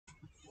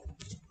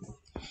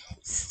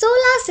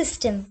Solar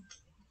System.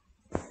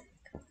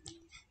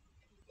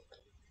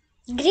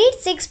 Grade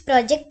 6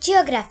 Project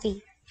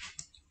Geography.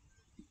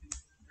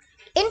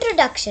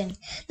 Introduction.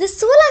 The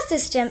solar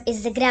system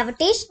is the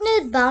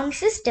gravitational bound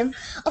system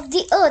of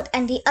the Earth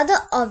and the other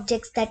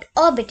objects that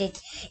orbit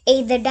it,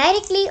 either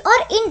directly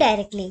or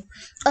indirectly.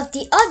 Of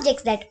the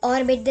objects that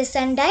orbit the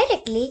Sun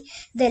directly,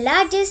 the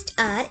largest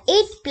are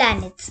 8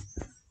 planets.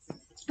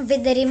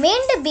 With the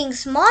remainder being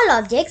small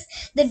objects,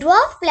 the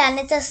dwarf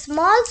planets are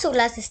small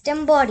solar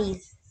system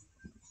bodies.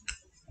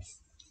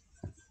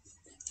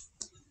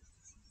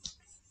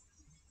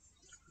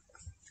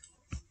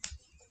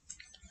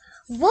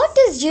 What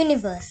is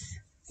universe?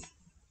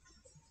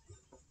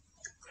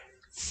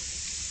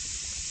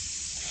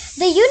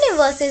 The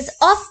universe is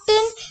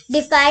often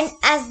defined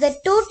as the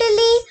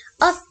totality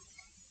of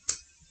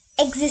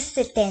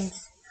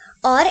existence,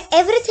 or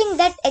everything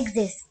that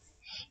exists,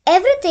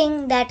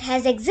 everything that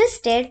has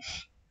existed,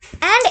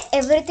 and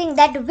everything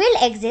that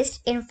will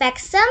exist. In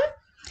fact, some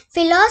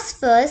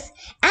philosophers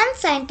and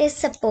scientists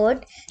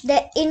support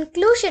the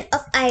inclusion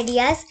of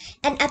ideas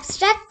and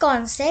abstract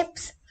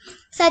concepts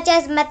such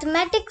as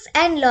mathematics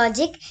and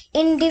logic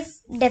in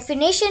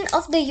definition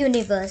of the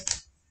universe.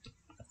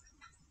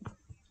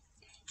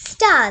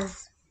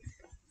 Stars.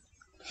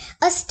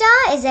 A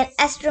star is an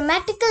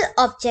astronomical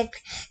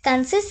object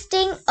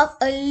consisting of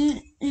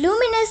a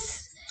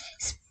luminous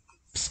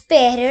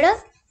sphere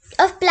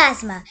of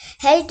plasma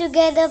held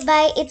together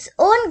by its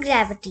own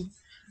gravity.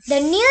 The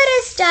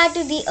nearest star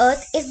to the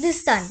Earth is the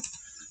Sun.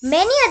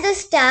 Many other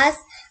stars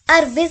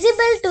are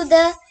visible to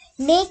the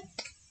naked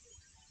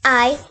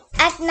eye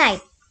at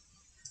night,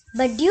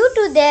 but due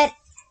to their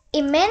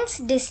immense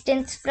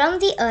distance from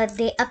the Earth,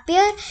 they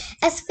appear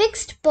as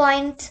fixed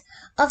points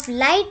of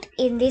light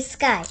in the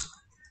sky.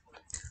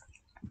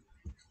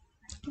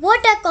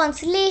 What are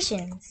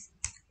constellations?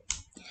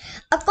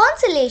 A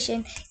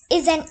constellation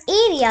is an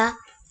area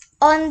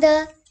on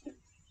the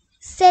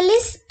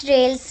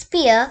celestial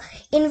sphere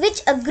in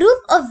which a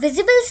group of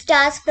visible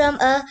stars from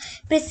a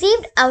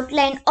perceived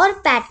outline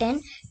or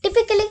pattern,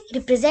 typically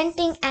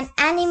representing an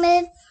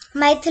animal,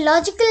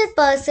 mythological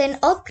person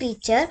or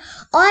creature,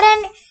 or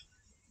an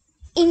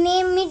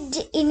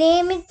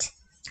inanimate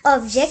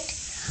object,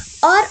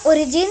 or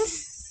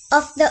origins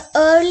of the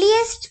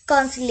earliest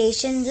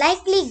constellation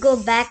likely go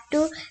back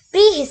to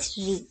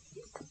prehistory.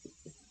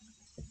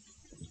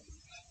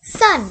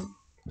 Sun.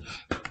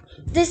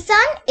 The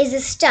Sun is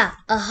a star,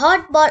 a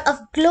hot ball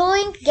of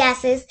glowing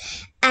gases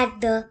at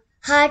the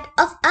heart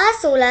of our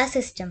solar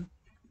system.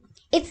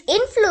 Its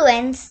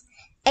influence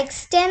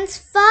extends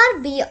far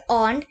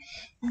beyond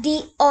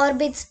the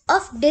orbits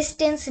of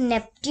distant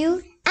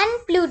Neptune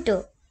and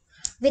Pluto.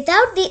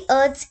 Without the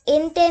Earth's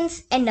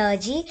intense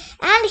energy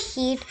and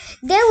heat,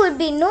 there would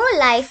be no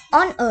life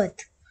on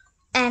Earth.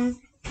 And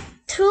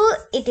though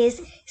it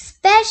is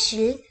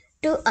special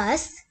to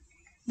us,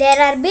 there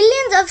are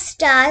billions of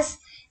stars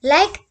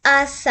like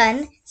our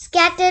Sun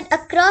scattered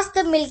across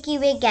the Milky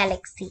Way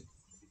galaxy.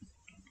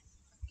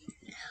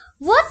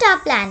 What are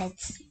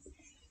planets?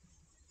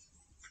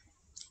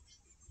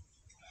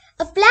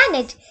 A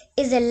planet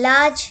is a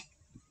large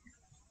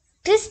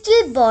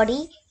crystal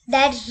body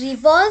that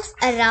revolves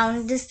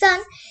around the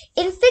Sun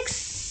in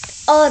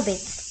fixed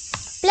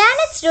orbits.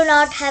 Planets do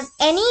not have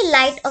any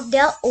light of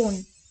their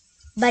own,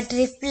 but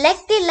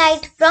reflect the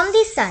light from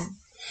the Sun.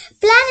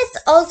 Planets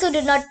also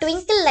do not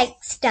twinkle like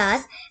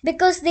stars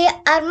because they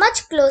are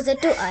much closer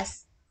to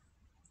us.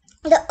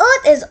 The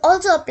Earth is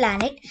also a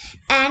planet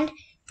and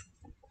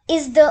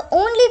is the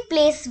only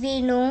place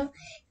we know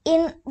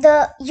in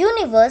the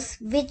universe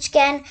which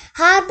can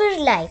harbor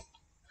life.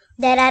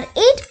 There are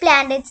 8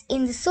 planets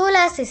in the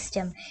solar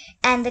system,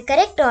 and the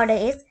correct order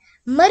is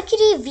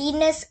Mercury,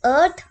 Venus,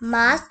 Earth,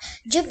 Mars,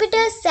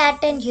 Jupiter,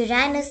 Saturn,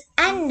 Uranus,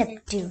 and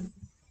Neptune.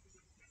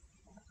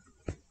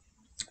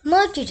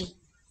 Mercury.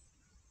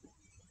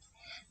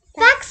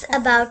 Facts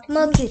about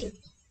Mercury.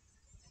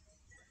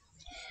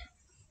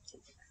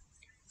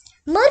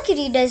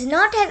 Mercury does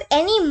not have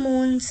any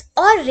moons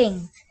or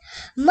rings.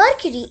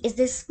 Mercury is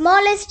the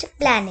smallest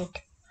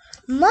planet.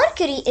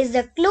 Mercury is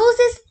the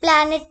closest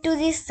planet to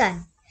the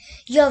Sun.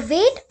 Your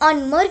weight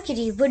on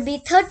Mercury would be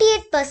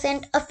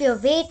 38% of your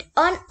weight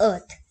on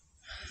Earth.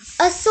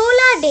 A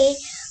solar day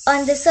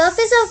on the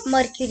surface of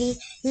Mercury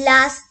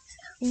lasts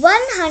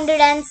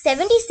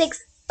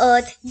 176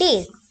 Earth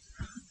days.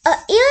 A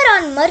year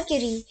on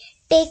Mercury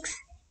takes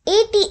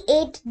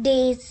 88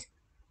 days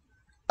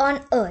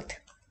on Earth.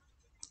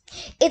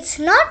 It's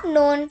not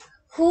known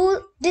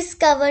who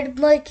discovered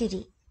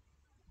Mercury.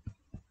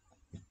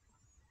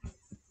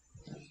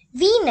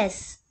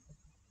 Venus.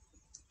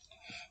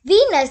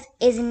 Venus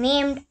is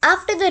named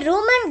after the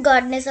Roman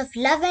goddess of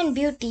love and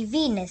beauty.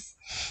 Venus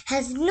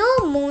has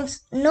no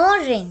moons nor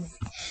rings.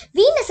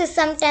 Venus is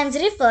sometimes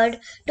referred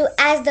to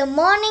as the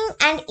morning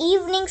and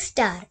evening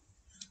star.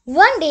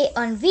 One day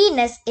on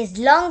Venus is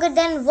longer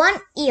than 1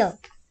 year.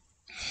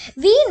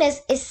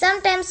 Venus is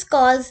sometimes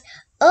called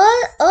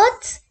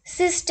Earth's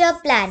sister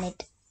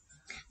planet.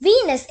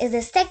 Venus is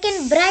the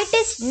second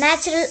brightest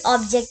natural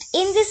object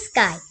in the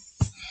sky.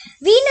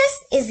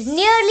 Venus is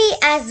nearly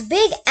as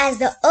big as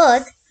the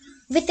Earth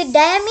with a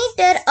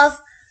diameter of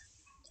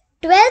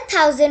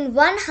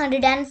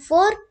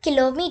 12,104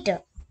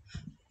 kilometers.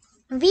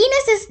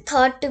 Venus is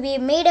thought to be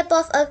made up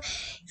of a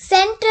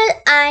central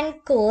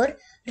iron core,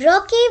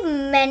 rocky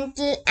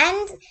mantle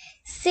and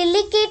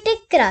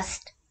silicated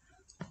crust,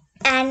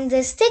 and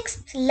the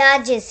sixth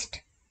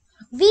largest.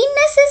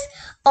 Venus's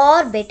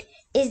orbit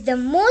is the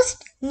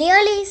most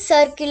nearly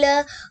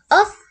circular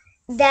of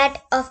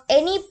that of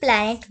any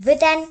planet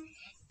with an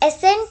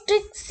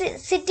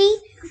eccentricity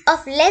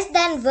of less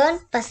than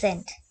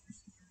 1%.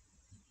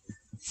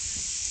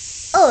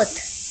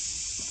 Earth.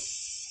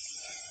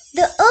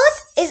 The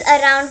Earth is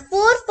around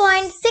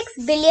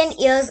 4.6 billion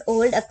years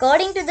old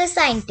according to the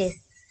scientists.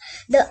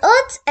 The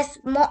Earth's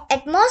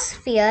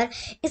atmosphere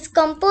is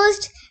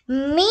composed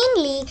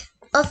mainly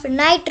of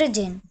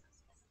nitrogen,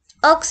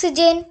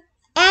 oxygen,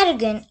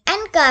 argon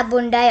and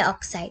carbon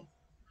dioxide.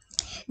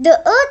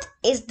 The Earth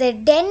is the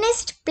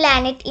densest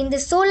planet in the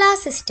solar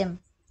system.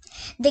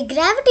 The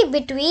gravity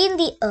between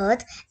the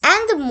Earth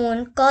and the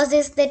Moon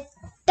causes the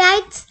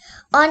tides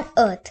on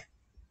Earth.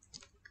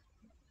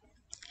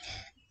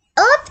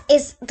 Earth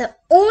is the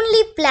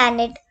only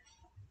planet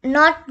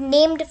not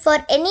named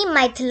for any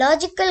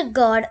mythological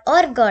god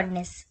or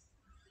goddess.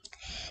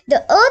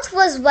 The Earth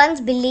was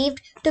once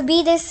believed to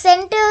be the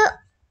center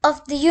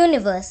of the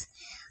universe.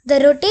 The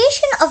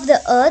rotation of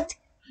the Earth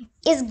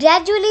is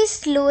gradually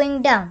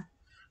slowing down.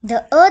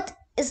 The Earth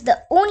is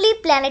the only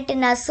planet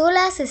in our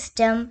solar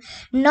system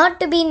not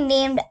to be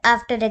named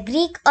after a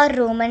Greek or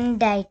Roman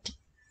deity.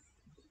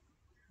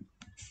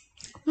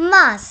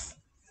 Mars.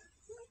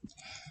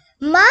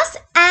 Mars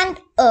and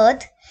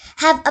Earth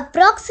have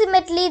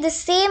approximately the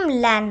same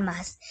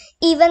landmass,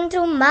 even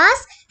though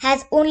Mars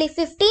has only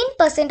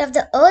 15% of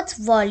the Earth's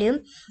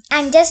volume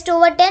and just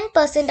over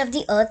 10% of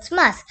the Earth's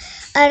mass.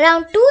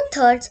 Around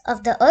 2/3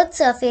 of the Earth's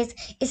surface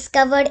is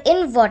covered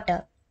in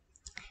water.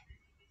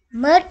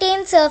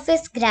 Martian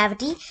surface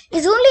gravity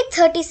is only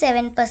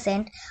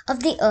 37%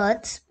 of the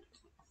Earth's,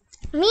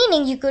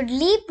 meaning you could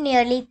leap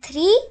nearly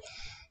 3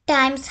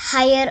 times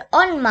higher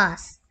on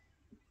Mars.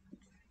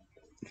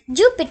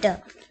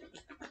 Jupiter.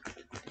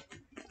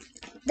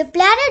 The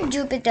planet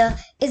Jupiter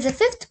is the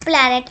fifth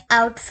planet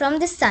out from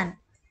the Sun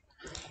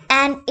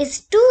and is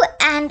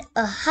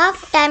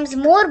 2.5 times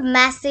more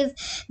massive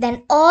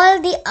than all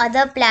the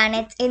other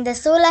planets in the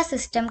solar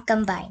system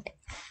combined.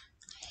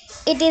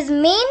 It is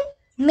made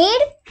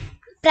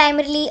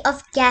primarily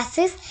of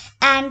gases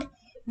and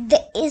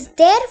is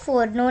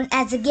therefore known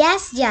as a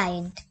gas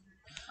giant.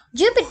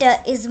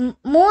 Jupiter is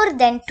more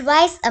than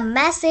twice as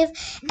massive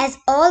as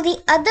all the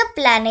other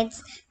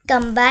planets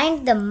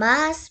combined. The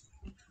mass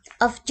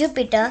of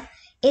Jupiter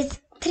is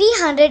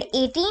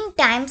 318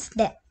 times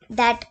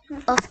that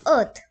of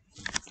Earth.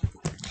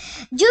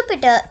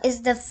 Jupiter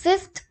is the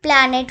fifth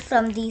planet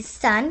from the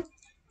Sun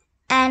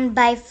and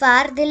by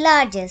far the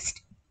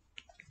largest.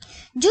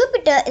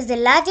 Jupiter is the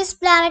largest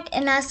planet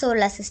in our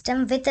solar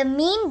system with a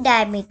mean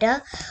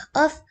diameter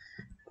of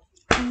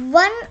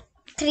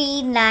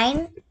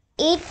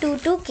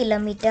 139,822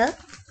 km.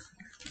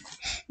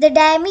 The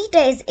diameter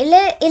is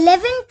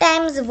 11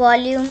 times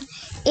volume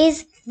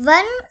is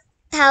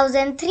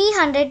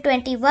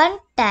 1,321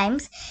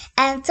 times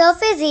and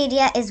surface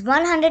area is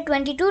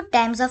 122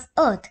 times of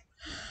Earth.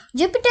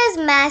 Jupiter's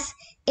mass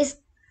is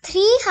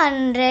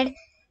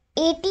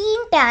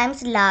 318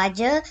 times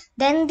larger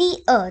than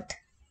the Earth.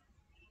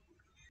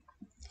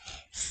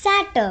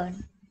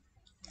 Saturn.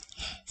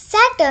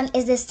 Saturn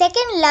is the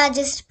second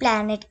largest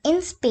planet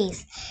in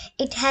space.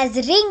 It has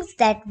rings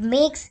that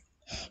makes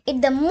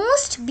it the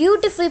most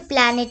beautiful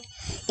planet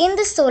in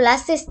the solar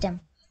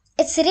system.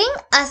 Its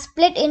rings are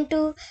split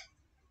into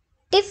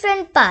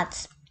different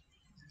parts.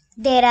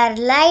 There are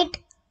light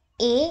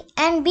A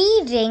and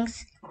B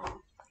rings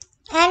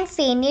and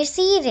fainter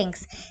C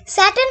rings.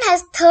 Saturn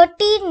has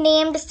 30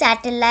 named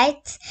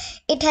satellites.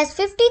 It has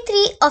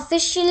 53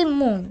 official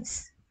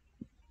moons.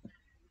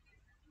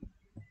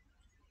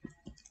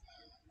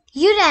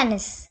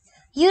 Uranus.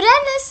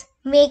 Uranus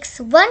makes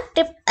one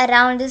trip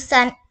around the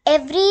Sun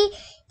every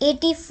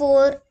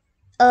 84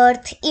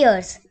 Earth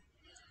years.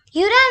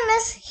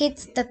 Uranus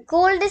hits the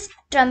coldest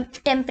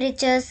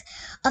temperatures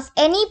of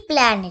any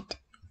planet.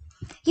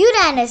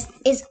 Uranus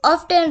is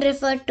often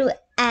referred to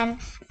an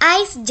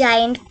ice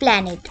giant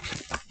planet.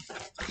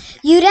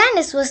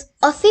 Uranus was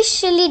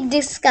officially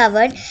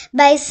discovered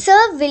by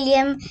Sir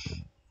William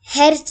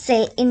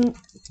Herschel in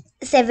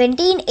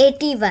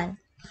 1781.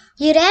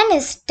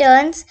 Uranus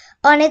turns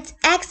on its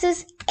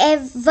axis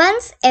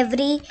once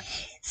every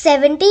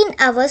 17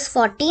 hours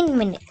 14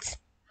 minutes.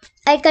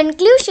 A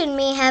conclusion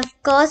may have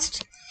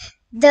caused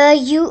the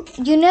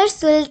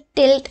universal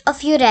tilt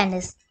of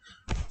Uranus.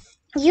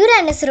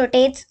 Uranus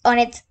rotates on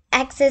its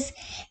axis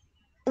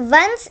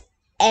once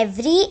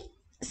every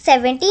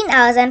 17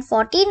 hours and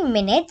 14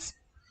 minutes.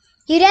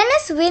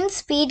 Uranus' wind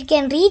speed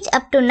can reach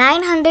up to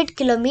 900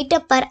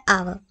 km per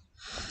hour.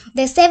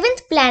 The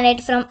seventh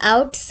planet from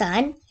our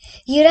Sun,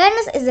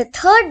 Uranus is the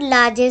third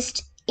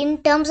largest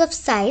in terms of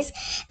size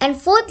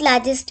and fourth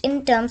largest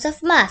in terms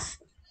of mass,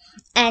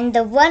 and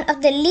the one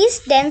of the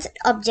least dense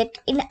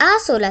object in our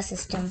solar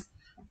system.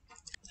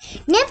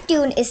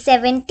 Neptune is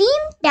 17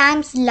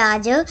 times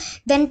larger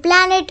than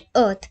planet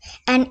Earth,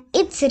 and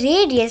its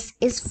radius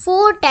is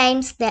 4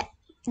 times that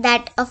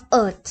of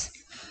Earth's.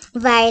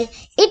 While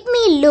it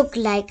may look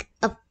like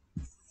a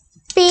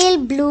pale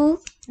blue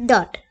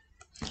dot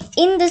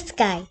in the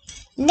sky,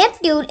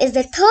 Neptune is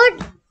the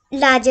third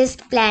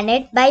largest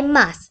planet by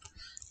mass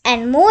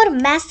and more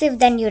massive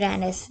than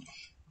Uranus.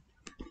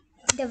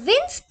 The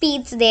wind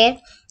speeds there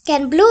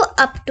can blow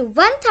up to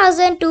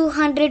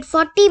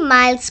 1240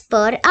 miles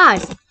per hour.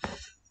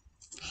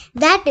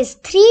 That is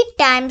 3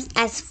 times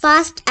as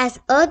fast as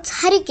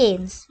Earth's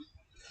hurricanes.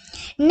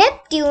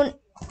 Neptune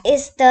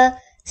is the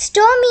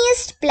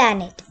stormiest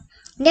planet.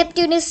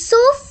 Neptune is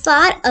so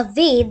far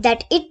away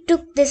that it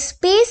took the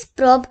space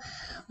probe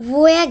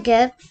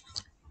Voyager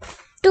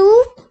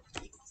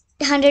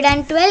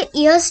 212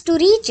 years to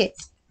reach it.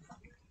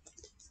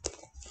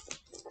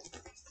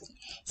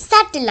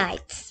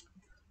 Satellites.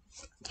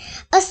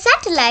 A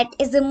satellite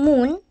is a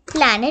moon,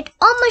 planet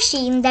or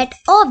machine that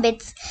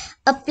orbits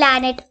a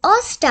planet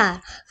or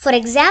star. For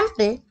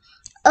example,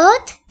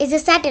 Earth is a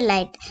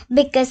satellite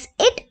because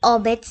it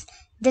orbits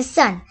the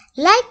sun.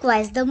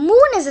 Likewise, the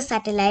moon is a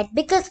satellite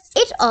because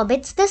it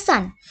orbits the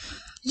sun.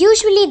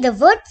 Usually, the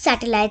word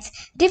satellites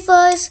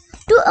refers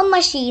to a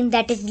machine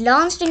that is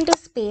launched into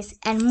space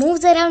and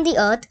moves around the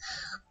Earth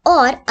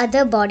or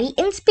other body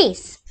in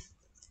space.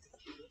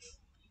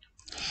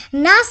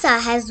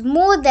 NASA has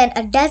more than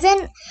a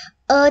dozen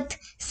Earth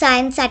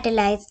science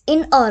satellites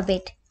in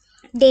orbit.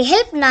 They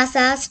help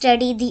NASA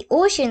study the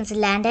oceans,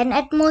 land and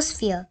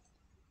atmosphere.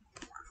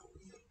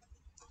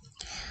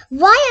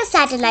 Why are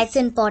satellites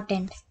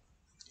important?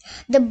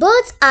 The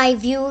bird's eye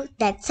view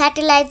that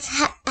satellites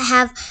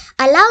have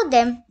allowed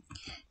them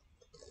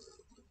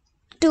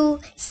to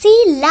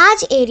see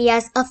large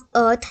areas of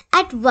Earth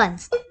at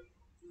once.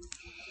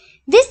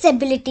 This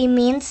ability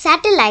means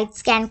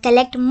satellites can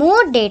collect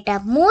more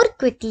data more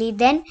quickly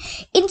than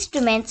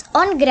instruments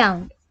on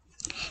ground.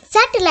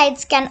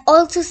 Satellites can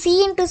also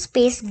see into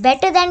space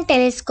better than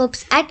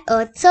telescopes at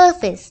Earth's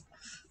surface.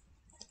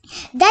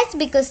 That's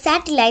because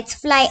satellites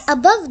fly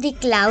above the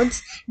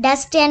clouds,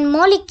 dust and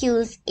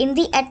molecules in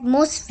the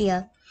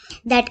atmosphere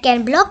that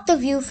can block the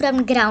view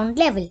from ground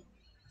level.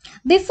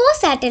 Before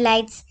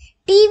satellites,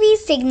 TV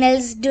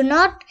signals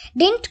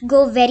didn't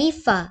go very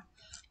far.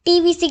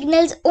 TV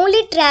signals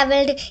only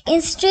traveled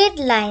in straight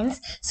lines,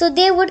 so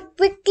they would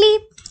quickly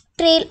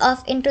trail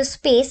off into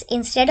space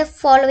instead of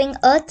following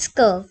Earth's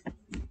curve.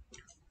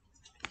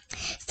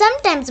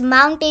 Sometimes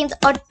mountains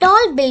or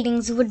tall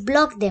buildings would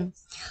block them.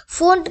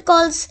 Phone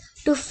calls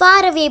to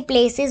faraway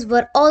places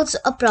were also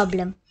a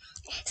problem.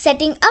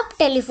 Setting up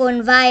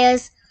telephone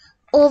wires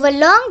over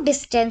long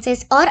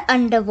distances or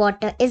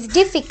underwater is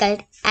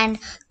difficult and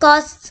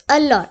costs a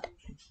lot.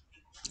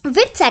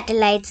 With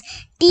satellites,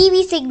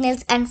 TV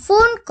signals and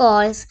phone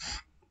calls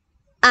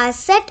are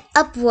set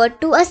upward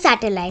to a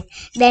satellite.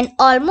 Then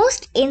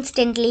almost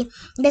instantly,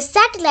 the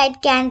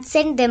satellite can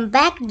send them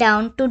back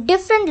down to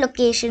different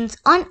locations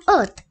on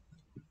Earth.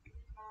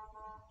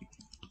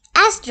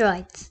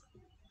 Asteroids.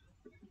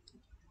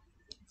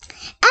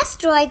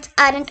 Asteroids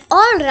aren't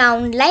all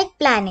round like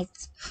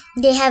planets.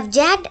 They have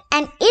jagged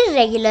and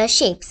irregular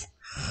shapes.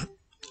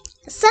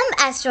 Some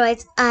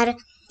asteroids are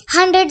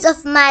hundreds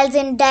of miles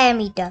in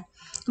diameter,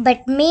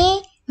 but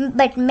many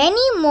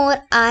more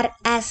are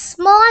as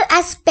small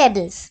as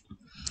pebbles.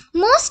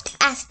 Most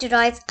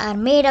asteroids are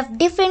made of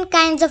different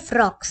kinds of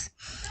rocks,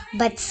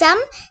 but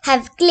some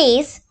have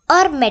clays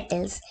or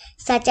metals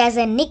such as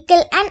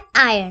nickel and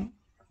iron.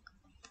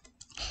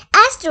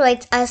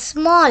 Asteroids are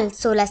small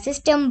solar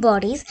system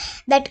bodies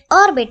that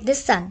orbit the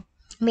sun,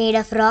 made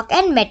of rock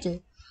and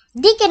metal.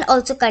 They can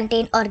also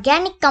contain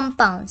organic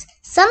compounds.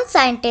 Some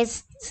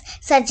scientists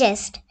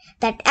suggest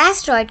that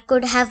asteroids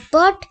could have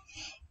brought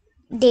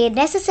the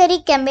necessary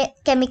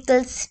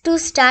chemicals to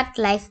start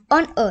life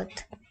on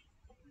Earth.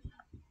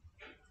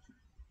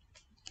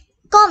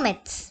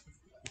 Comets.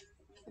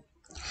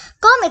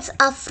 Comets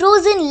are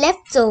frozen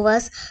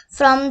leftovers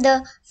from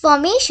the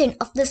formation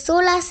of the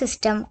solar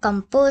system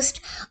composed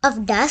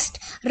of dust,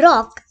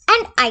 rock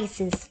and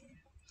ices.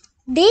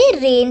 They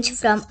range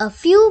from a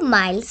few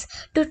miles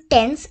to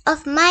tens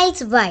of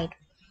miles wide.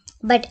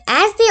 But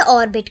as they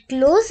orbit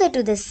closer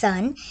to the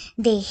sun,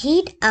 they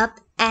heat up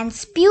and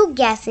spew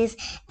gases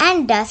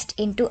and dust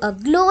into a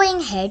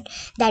glowing head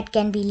that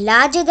can be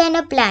larger than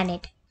a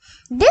planet.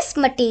 This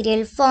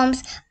material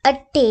forms a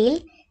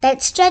tail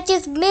that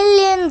stretches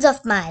millions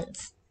of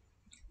miles.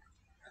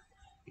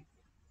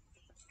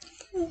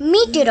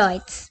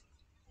 Meteoroids.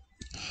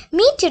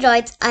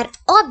 Meteoroids are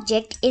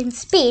objects in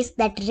space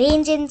that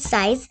range in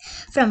size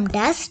from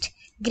dust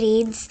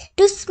grains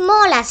to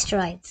small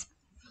asteroids.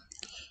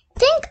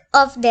 Think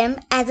of them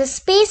as a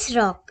space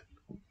rock.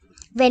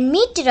 When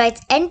meteoroids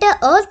enter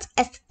Earth's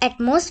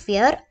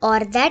atmosphere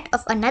or that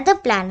of another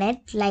planet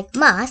like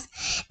Mars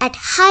at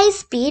high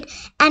speed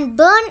and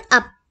burn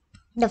up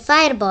The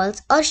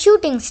fireballs or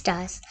shooting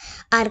stars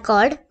are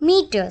called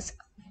meteors.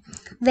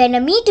 When a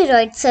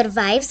meteoroid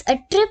survives a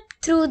trip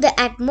through the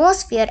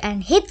atmosphere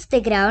and hits the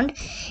ground,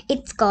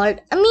 it's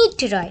called a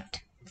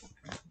meteoroid.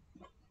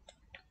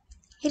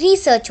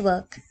 Research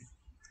work.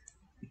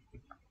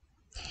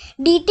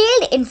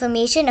 Detailed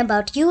information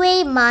about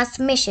UAE-Mars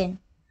Mission.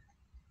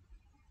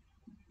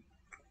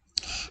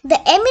 The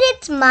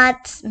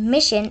Emirates-Mars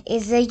Mission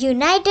is a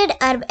United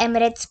Arab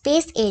Emirates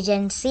Space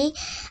Agency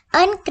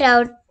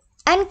uncrewed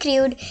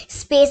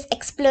space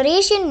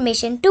exploration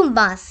mission to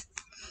Mars.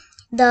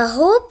 The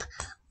Hope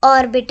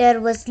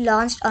orbiter was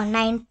launched on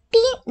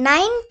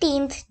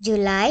 19th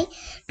July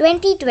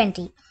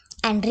 2020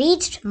 and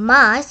reached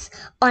Mars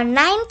on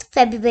 9th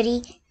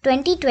February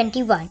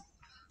 2021.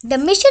 The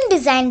mission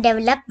design,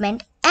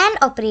 development and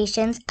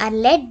operations are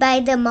led by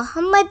the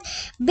Mohammed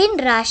bin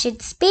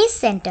Rashid Space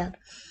Center.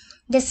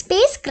 The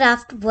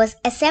spacecraft was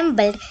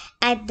assembled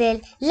at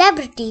the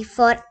Laboratory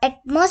for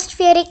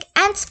Atmospheric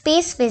and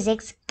Space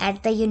Physics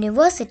at the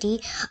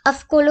University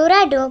of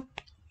Colorado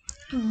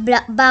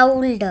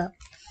Boulder,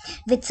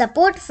 with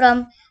support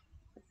from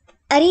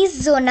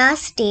Arizona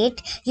State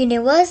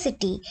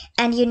University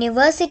and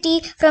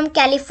University from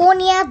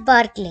California,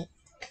 Berkeley.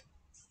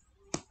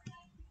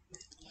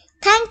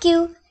 Thank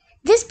you.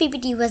 This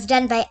PPT was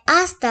done by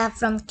Aastha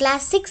from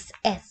Class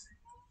 6F.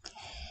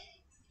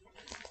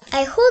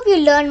 I hope you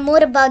learned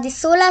more about the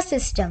solar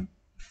system.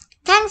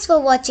 Thanks for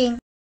watching.